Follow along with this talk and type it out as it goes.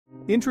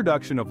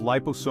Introduction of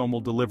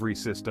liposomal delivery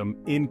system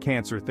in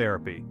cancer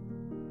therapy.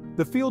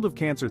 The field of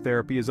cancer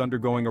therapy is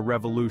undergoing a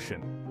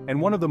revolution, and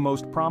one of the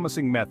most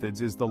promising methods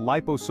is the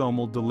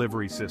liposomal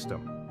delivery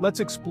system. Let's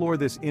explore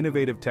this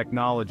innovative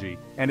technology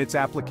and its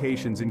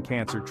applications in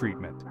cancer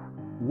treatment.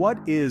 What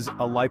is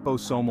a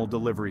liposomal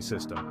delivery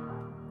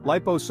system?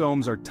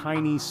 Liposomes are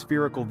tiny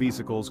spherical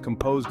vesicles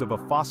composed of a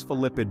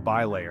phospholipid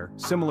bilayer,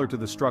 similar to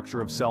the structure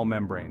of cell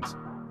membranes.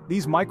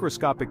 These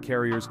microscopic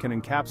carriers can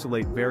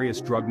encapsulate various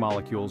drug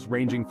molecules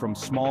ranging from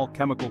small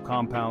chemical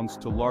compounds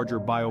to larger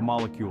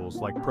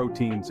biomolecules like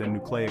proteins and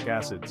nucleic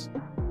acids.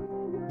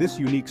 This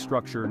unique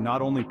structure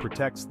not only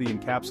protects the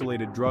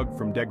encapsulated drug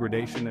from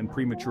degradation and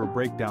premature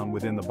breakdown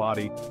within the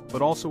body,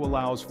 but also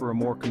allows for a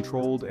more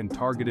controlled and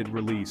targeted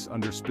release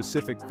under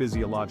specific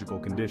physiological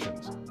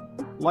conditions.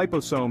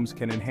 Liposomes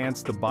can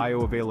enhance the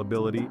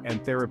bioavailability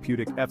and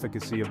therapeutic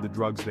efficacy of the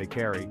drugs they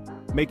carry,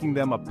 making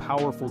them a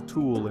powerful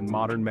tool in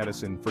modern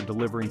medicine for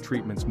delivering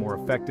treatments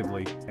more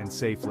effectively and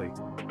safely.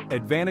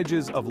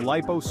 Advantages of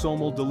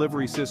liposomal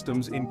delivery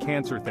systems in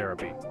cancer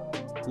therapy.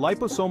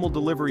 Liposomal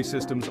delivery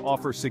systems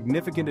offer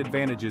significant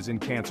advantages in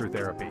cancer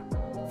therapy.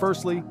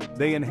 Firstly,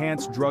 they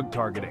enhance drug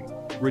targeting,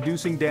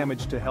 reducing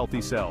damage to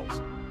healthy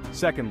cells.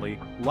 Secondly,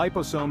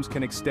 liposomes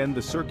can extend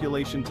the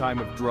circulation time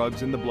of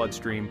drugs in the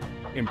bloodstream,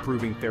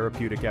 improving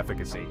therapeutic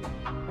efficacy.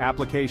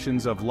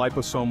 Applications of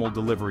liposomal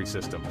delivery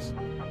systems.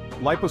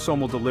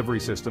 Liposomal delivery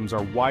systems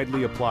are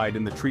widely applied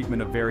in the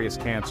treatment of various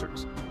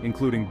cancers,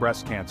 including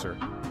breast cancer,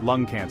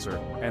 lung cancer,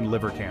 and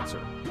liver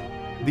cancer.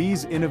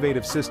 These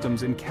innovative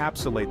systems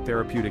encapsulate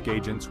therapeutic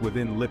agents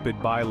within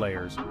lipid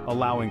bilayers,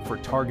 allowing for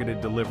targeted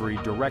delivery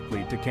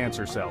directly to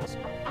cancer cells.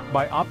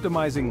 By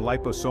optimizing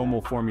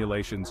liposomal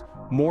formulations,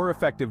 more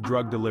effective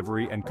drug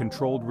delivery and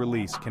controlled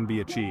release can be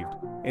achieved,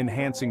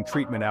 enhancing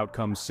treatment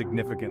outcomes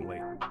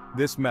significantly.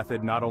 This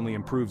method not only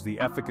improves the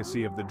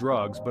efficacy of the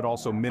drugs but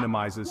also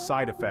minimizes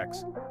side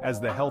effects, as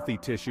the healthy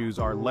tissues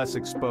are less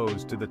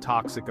exposed to the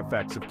toxic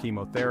effects of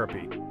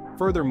chemotherapy.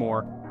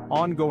 Furthermore,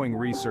 ongoing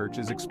research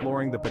is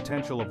exploring the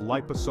potential of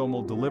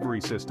liposomal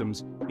delivery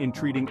systems in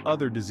treating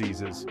other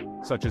diseases,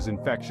 such as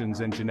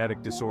infections and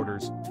genetic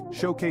disorders,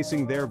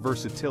 showcasing their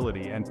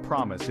versatility and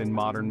promise in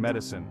modern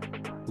medicine.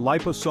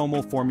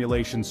 Liposomal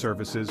formulation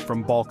services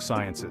from Bulk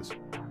Sciences.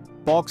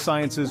 Bulk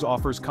Sciences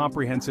offers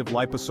comprehensive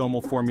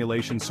liposomal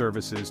formulation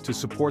services to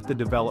support the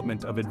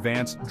development of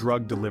advanced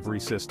drug delivery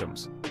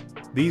systems.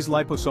 These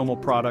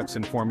liposomal products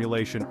and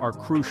formulation are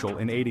crucial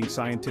in aiding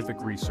scientific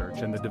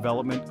research and the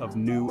development of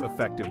new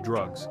effective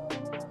drugs.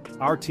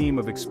 Our team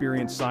of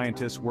experienced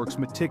scientists works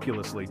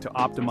meticulously to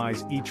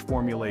optimize each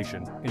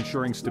formulation,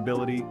 ensuring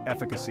stability,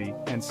 efficacy,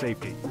 and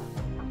safety.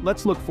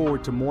 Let's look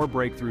forward to more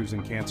breakthroughs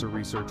in cancer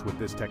research with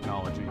this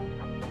technology.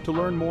 To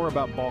learn more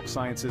about Bulk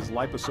Sciences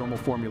liposomal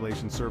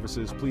formulation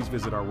services, please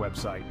visit our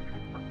website.